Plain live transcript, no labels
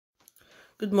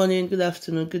Good morning, good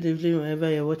afternoon, good evening, wherever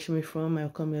you're watching me from. I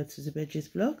welcome you to the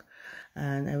Veggies blog,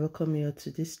 and I welcome you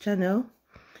to this channel.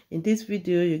 In this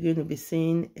video, you're going to be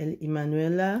seeing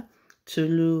Emmanuella,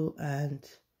 Tolu, and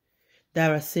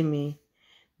Darasimi,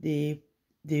 the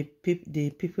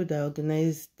people that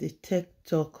organize the Tech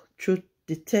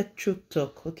Truth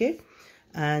Talk. Okay,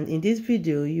 and in this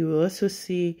video, you will also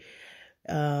see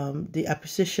the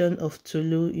appreciation of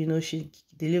Tolu. You know, she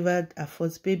delivered her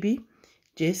first baby,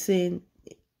 Jason,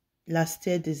 last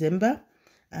year December,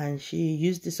 and she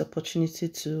used this opportunity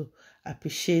to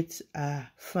appreciate her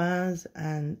fans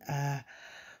and her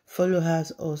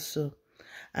followers also.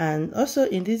 And also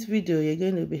in this video, you're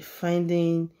going to be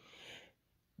finding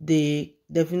the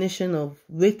definition of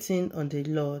waiting on the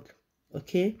Lord.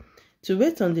 Okay, to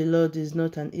wait on the Lord is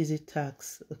not an easy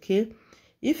task. Okay,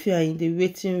 if you are in the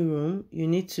waiting room, you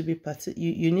need to be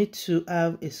you need to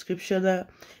have a scriptural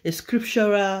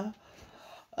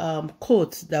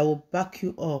quote that will back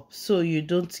you up, so you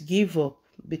don't give up,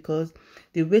 because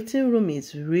the waiting room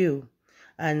is real.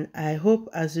 And I hope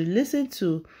as you listen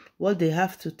to what they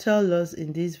have to tell us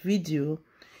in this video,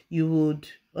 you would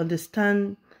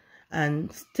understand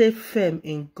and stay firm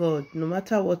in God. No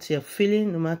matter what you're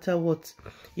feeling, no matter what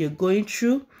you're going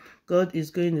through, God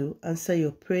is going to answer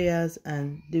your prayers,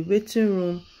 and the waiting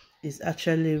room is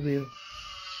actually real.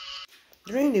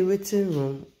 During the waiting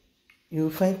room, you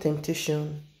will find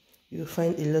temptation, you will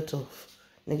find a lot of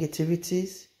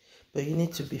negativities, but you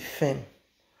need to be firm.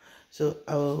 So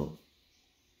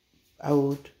I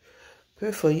would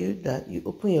pray for you that you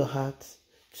open your heart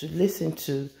to listen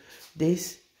to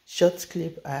this short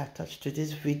clip I attached to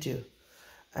this video,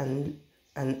 and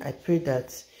I pray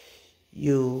that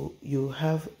you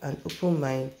have an open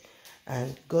mind,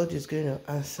 and God is going to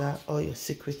answer all your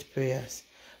secret prayers.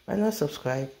 Why not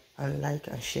subscribe and like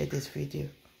and share this video?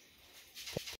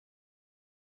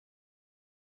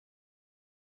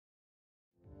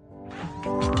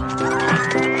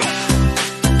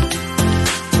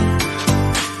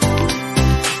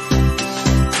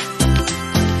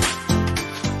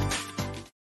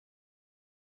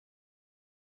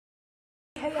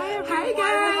 Hi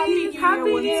guys,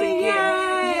 happy New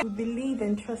Year! We believe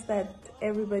and trust that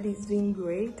everybody is doing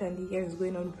great and the year is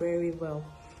going on very well.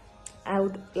 I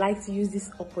would like to use this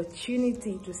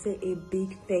opportunity to say a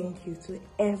big thank you to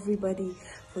everybody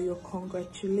for your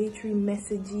congratulatory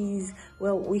messages,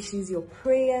 well wishes, your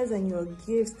prayers and your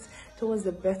gifts towards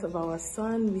the birth of our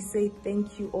son. We say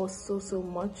thank you all so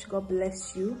much. God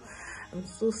bless you. I'm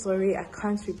so sorry I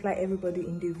can't reply everybody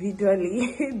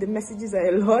individually. The messages are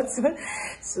a lot.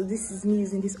 So this is me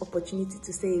using this opportunity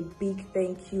to say a big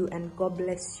thank you, and God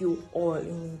bless you all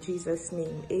in Jesus'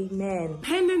 name. Amen.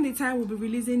 Pending the time, we'll be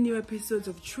releasing new episodes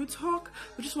of Truth Talk.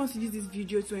 We just want to use this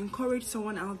video to encourage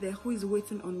someone out there who is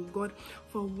waiting on God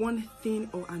for one thing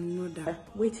or another.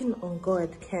 Waiting on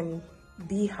God can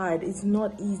be hard. It's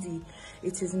not easy.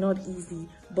 It is not easy.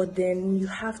 But then you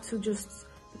have to just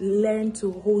learn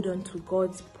to hold on to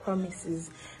God's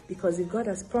promises, because if God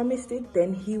has promised it,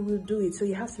 then he will do it. So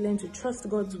you have to learn to trust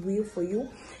God's will for you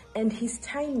and his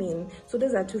timing. So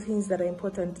those are two things that are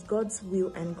important: God's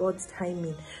will and God's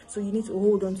timing. So you need to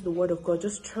hold on to the word of God.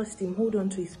 Just trust him, hold on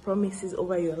to his promises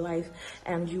over your life,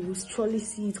 and you will surely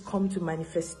see it come to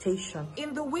manifestation.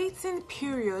 In the waiting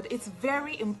period, it's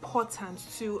very important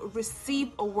to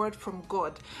receive a word from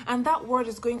God, and that word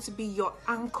is going to be your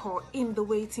anchor in the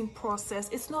waiting process.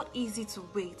 It's not easy to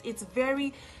wait. It's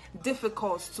very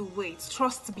difficult to wait,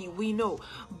 trust me, we know,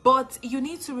 but you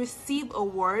need to receive a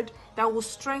word that will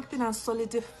strengthen and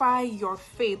solidify your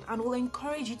faith and will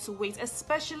encourage you to wait,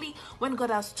 especially when God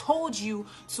has told you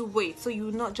to wait, so you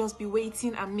will not just be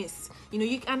waiting and miss. You know,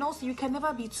 you can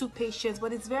never be too patient,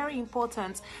 but it's very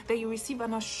important that you receive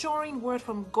an assuring word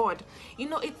from God. You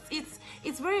know,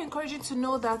 it's very encouraging to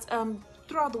know that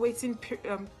throughout the waiting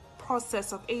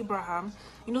process of Abraham,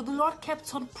 you know, the Lord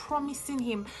kept on promising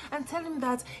him and telling him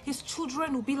that his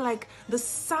children will be like the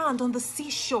sand on the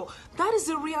seashore. That is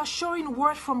a reassuring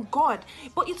word from God.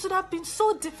 But it would have been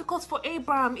so difficult for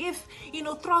Abraham if, you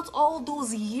know, throughout all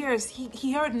those years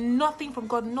he heard nothing from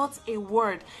God, not a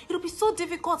word. It would be so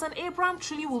difficult, and Abraham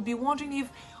truly will be wondering if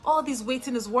all this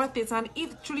waiting is worth it, and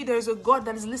if truly there is a God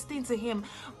that is listening to him.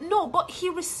 No, but he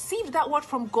received that word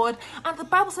from God, and the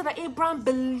Bible said that Abraham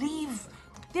believed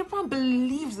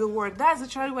the word. That's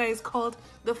actually why it's called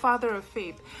the father of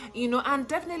faith. You know, and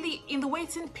definitely in the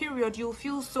waiting period, you'll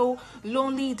feel so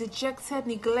lonely, dejected,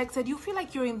 neglected. You feel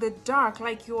like you're in the dark,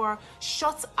 like you're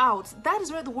shut out. That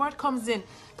is where the word comes in.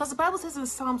 Because the Bible says in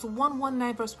Psalms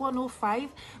 119 verse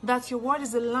 105 that your word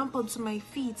is a lamp unto my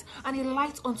feet and a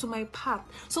light unto my path.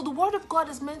 So the word of God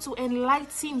is meant to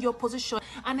enlighten your position.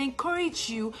 and encourage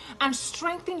you and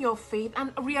strengthen your faith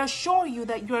and reassure you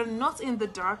that you are not in the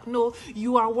dark. No,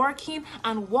 you are working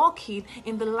and walking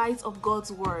in the light of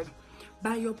God's word.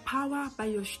 By your power, by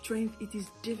your strength, it is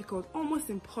difficult,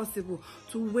 almost impossible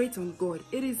to wait on God.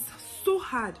 It is so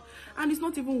hard, and it's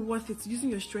not even worth it using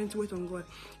your strength to wait on God.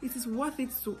 It is worth it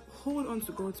to hold on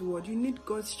to God's word. You need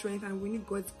God's strength and we need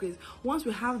God's grace. Once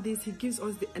we have this, He gives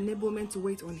us the enablement to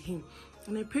wait on Him.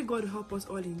 And I pray God will help us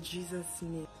all in Jesus'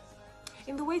 name.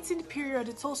 In the waiting period,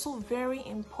 it's also very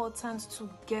important to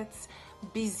get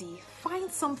busy.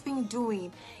 Find something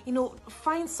doing,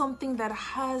 find something that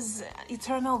has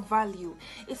eternal value.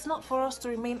 It's not for us to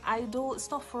remain idle. It's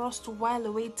not for us to while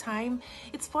away time.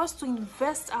 It's for us to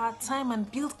invest our time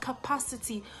and build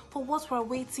capacity for what we're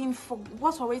waiting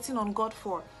on God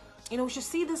for. We should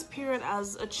see this period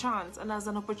as a chance and as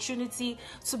an opportunity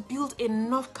to build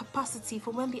enough capacity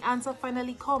for when the answer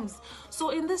finally comes.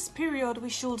 So in this period, we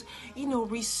should,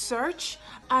 research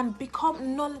and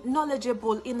become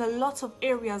knowledgeable in a lot of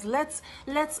areas. Let's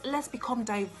become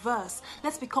diverse.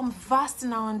 Let's become vast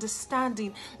in our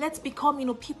understanding. Let's become,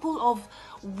 people of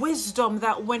wisdom,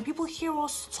 that when people hear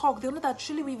us talk, they'll know that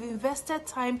truly we've invested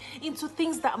time into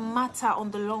things that matter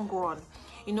on the long run.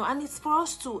 And it's for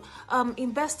us to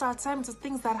invest our time into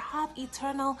things that have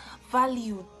eternal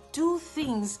value. Do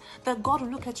things that God will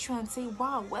look at you and say,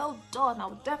 wow, well done,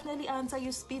 I'll definitely answer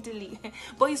you speedily.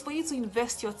 But it's for you to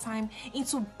invest your time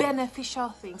into beneficial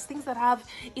things that have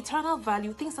eternal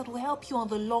value, things that will help you on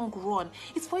the long run.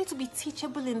 It's for you to be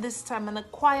teachable in this time and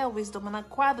acquire wisdom and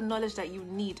acquire the knowledge that you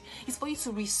need. It's for you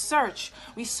to research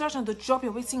on the job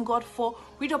you're waiting God for,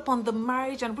 read up on the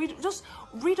marriage, and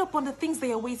read up on the things that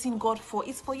you're waiting God for.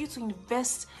 It's for you to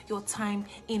invest your time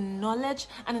in knowledge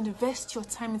and invest your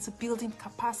time into building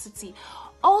capacity.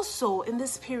 Also, in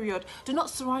this period, do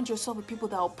not surround yourself with people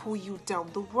that will pull you down.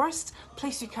 The worst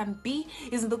place you can be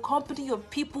is in the company of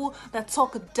people that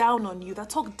talk down on you, that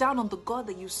talk down on the God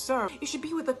that you serve. You should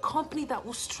be with a company that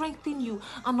will strengthen you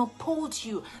and uphold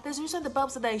you. There's a reason the Bible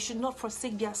said that you should not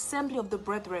forsake the assembly of the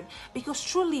brethren, because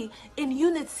truly in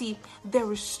unity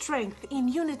there is strength. In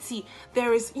unity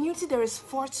there is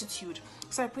fortitude.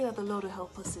 So I pray that the Lord will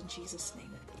help us in Jesus'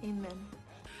 name. Amen.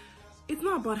 It's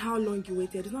not about how long you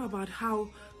waited. It's not about how,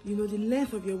 the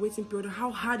length of your waiting period or how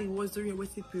hard it was during your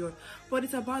waiting period. But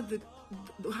it's about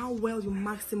how well you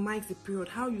maximize the period,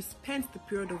 how you spent the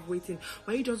period of waiting.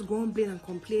 Were you just grumbling and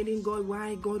complaining, God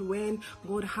why, God when,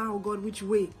 God how, God which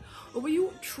way? Or were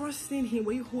you trusting Him?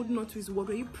 Were you holding on to His word?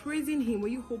 Were you praising Him? Were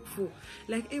you hopeful?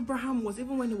 Like Abraham was,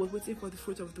 even when he was waiting for the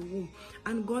fruit of the womb,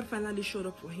 and God finally showed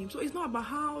up for him. So it's not about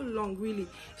how long, really.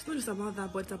 It's not just about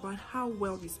that, but it's about how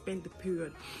well we spend the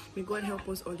period. May God help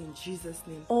us all in Jesus'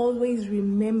 name. Always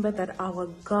remember that our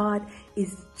God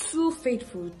is too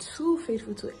faithful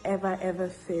to ever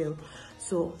fail.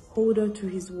 So hold on to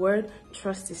His word,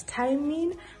 trust His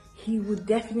timing. He will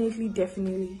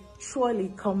definitely,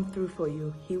 surely come through for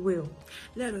you. He will.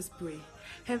 Let us pray.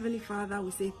 Heavenly Father, we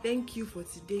say thank you for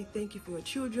today. Thank you for your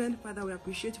children. Father, we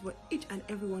appreciate you for each and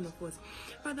every one of us.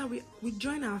 Father, we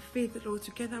join our faith, Lord,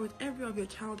 together with every of your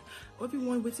child,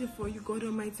 everyone waiting for you, God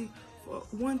Almighty, for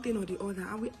one thing or the other.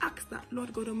 And we ask that,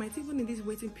 Lord God Almighty, even in this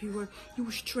waiting period, you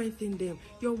will strengthen them.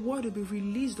 Your word will be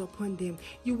released upon them.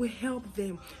 You will help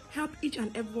them. Help each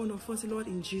and every one of us, Lord,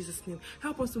 in Jesus' name.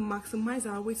 Help us to maximize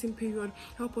our waiting period.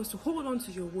 Help us to hold on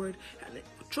to your word and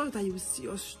trust that you will see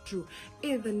us through.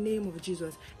 In the name of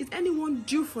Jesus. Is anyone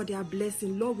due for their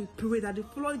blessing? Lord, we pray that the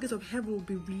floodgates of heaven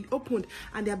will be opened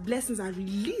and their blessings are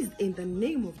released in the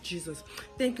name of Jesus.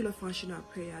 Thank you, Lord, for answering our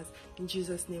prayers. In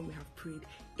Jesus' name we have prayed.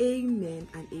 Amen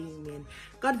and amen.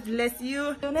 God bless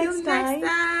you. Till next time.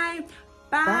 Bye.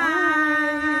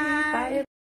 Bye.